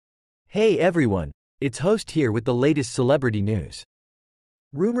Hey everyone, it's Host here with the latest celebrity news.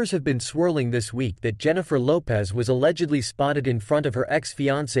 Rumors have been swirling this week that Jennifer Lopez was allegedly spotted in front of her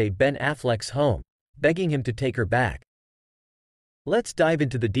ex-fiancé Ben Affleck's home, begging him to take her back. Let's dive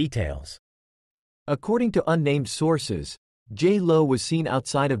into the details. According to unnamed sources, J.Lo was seen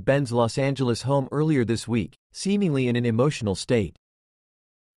outside of Ben's Los Angeles home earlier this week, seemingly in an emotional state.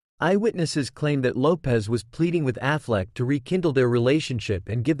 Eyewitnesses claim that Lopez was pleading with Affleck to rekindle their relationship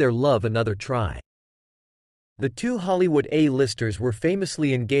and give their love another try. The two Hollywood A-listers were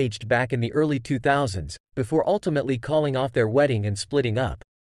famously engaged back in the early 2000s, before ultimately calling off their wedding and splitting up.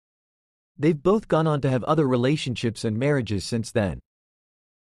 They've both gone on to have other relationships and marriages since then.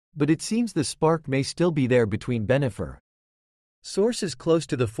 But it seems the spark may still be there between Bennifer. Sources close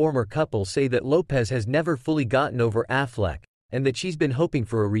to the former couple say that Lopez has never fully gotten over Affleck, and that she's been hoping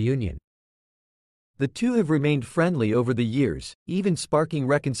for a reunion. The two have remained friendly over the years, even sparking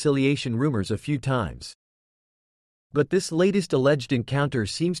reconciliation rumors a few times. But this latest alleged encounter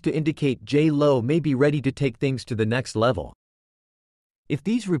seems to indicate J.Lo may be ready to take things to the next level. If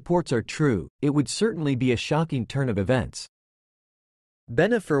these reports are true, it would certainly be a shocking turn of events.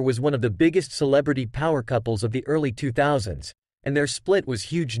 Bennifer was one of the biggest celebrity power couples of the early 2000s, and their split was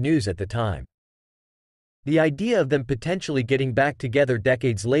huge news at the time. The idea of them potentially getting back together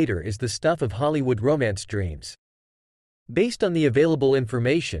decades later is the stuff of Hollywood romance dreams. Based on the available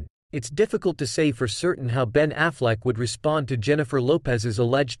information, it's difficult to say for certain how Ben Affleck would respond to Jennifer Lopez's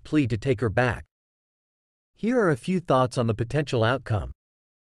alleged plea to take her back. Here are a few thoughts on the potential outcome.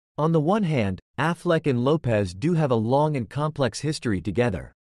 On the one hand, Affleck and Lopez do have a long and complex history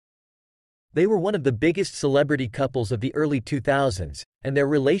together. They were one of the biggest celebrity couples of the early 2000s, and their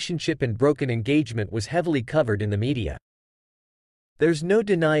relationship and broken engagement was heavily covered in the media. There's no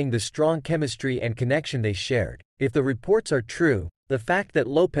denying the strong chemistry and connection they shared. If the reports are true, the fact that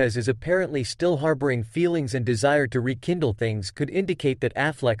Lopez is apparently still harboring feelings and desire to rekindle things could indicate that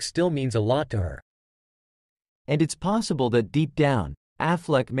Affleck still means a lot to her. And it's possible that deep down,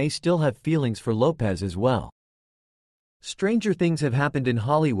 Affleck may still have feelings for Lopez as well. Stranger things have happened in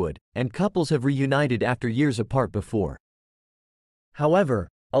Hollywood, and couples have reunited after years apart before. However,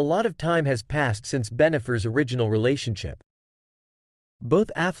 a lot of time has passed since Bennifer's original relationship.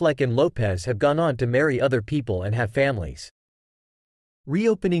 Both Affleck and Lopez have gone on to marry other people and have families.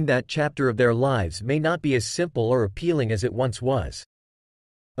 Reopening that chapter of their lives may not be as simple or appealing as it once was.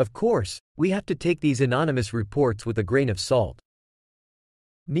 Of course, we have to take these anonymous reports with a grain of salt.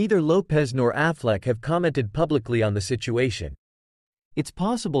 Neither Lopez nor Affleck have commented publicly on the situation. It's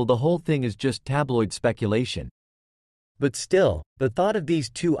possible the whole thing is just tabloid speculation. But still, the thought of these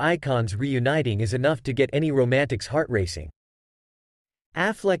two icons reuniting is enough to get any romantic's heart racing.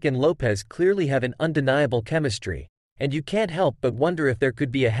 Affleck and Lopez clearly have an undeniable chemistry, and you can't help but wonder if there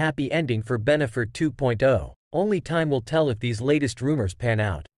could be a happy ending for Bennifer 2.0. Only time will tell if these latest rumors pan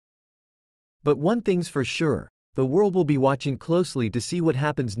out. But one thing's for sure. The world will be watching closely to see what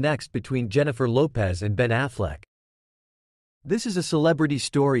happens next between Jennifer Lopez and Ben Affleck. This is a celebrity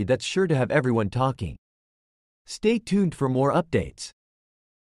story that's sure to have everyone talking. Stay tuned for more updates.